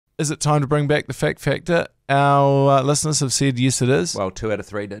is it time to bring back the fact factor? Our listeners have said yes, it is. Well, 2 out of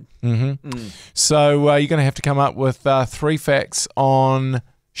 3 did. So you're going to have to come up with 3 facts on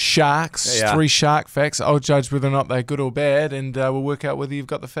sharks, 3 shark facts. I'll judge whether or not they're good or bad, and we'll work out whether you've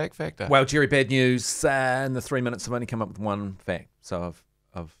got the fact factor. Well, Jerry, bad news. In the 3 minutes, I've only come up with 1 fact. So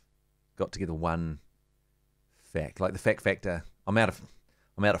I've got together 1 fact. Like the fact factor, I'm out of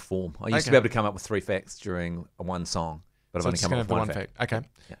form. I used to be able to come up with 3 facts during one song, but I've only come up with 1 fact. Okay.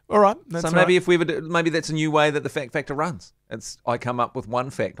 Yeah. All right. That's so maybe if we ever maybe that's a new way that the fact factor runs. I come up with 1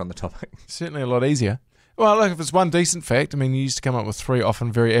 fact on the topic. Certainly a lot easier. Well, look, if it's 1 decent fact, I mean, you used to come up with 3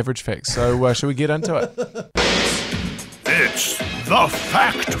 often very average facts. So shall we get into it? It's the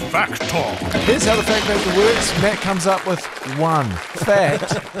Fact Factor. Here's how the fact factor works. Matt comes up with 1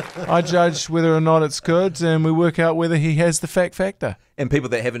 fact. I judge whether or not it's good, and we work out whether he has the fact factor. And people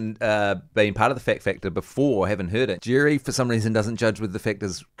that haven't been part of the fact factor before haven't heard it. Jerry, for some reason, doesn't judge whether the fact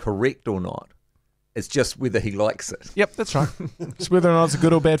is correct or not. It's just whether he likes it. Yep, that's right. It's whether or not it's a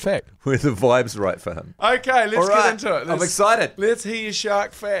good or bad fact. Whether the vibe's right for him. Okay, let's get into it. I'm excited. Let's hear your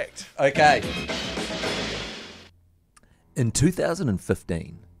shark fact. Okay. In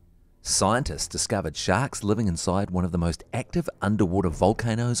 2015, scientists discovered sharks living inside one of the most active underwater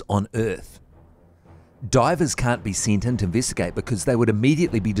volcanoes on Earth. Divers can't be sent in to investigate because they would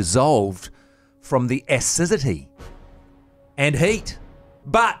immediately be dissolved from the acidity and heat.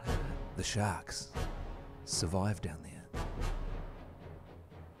 But the sharks survive down there.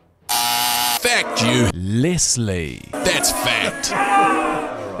 Fact you. Leslie. That's fact.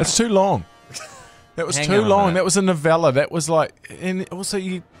 It's too long. That was too long. That was a novella. That was like, and also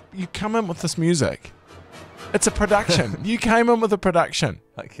you come in with this music. It's a production. You came in with a production.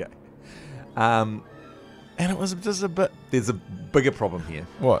 Okay. And it was just a bit. There's a bigger problem here.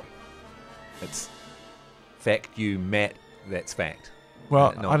 What? It's fact you, Matt. That's fact.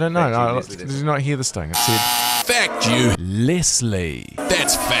 Well, I don't know. Did you not hear this thing? It said fact you. Leslie.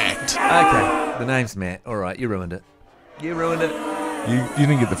 That's fact. Okay. The name's Matt. All right. You ruined it. You ruined it. You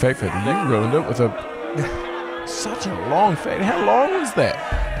didn't get the fact factor. You ruined it with a such a long fact. How long was that?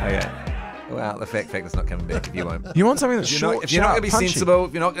 Okay. Well, the fact factor's not coming back if you won't. You want something that's short, if you're not going to be punchy. sensible,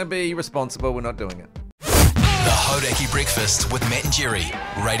 if you're not going to be responsible, we're not doing it. The Hauraki Breakfast with Matt and Jerry.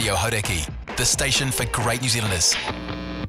 Radio Hauraki, the station for great New Zealanders.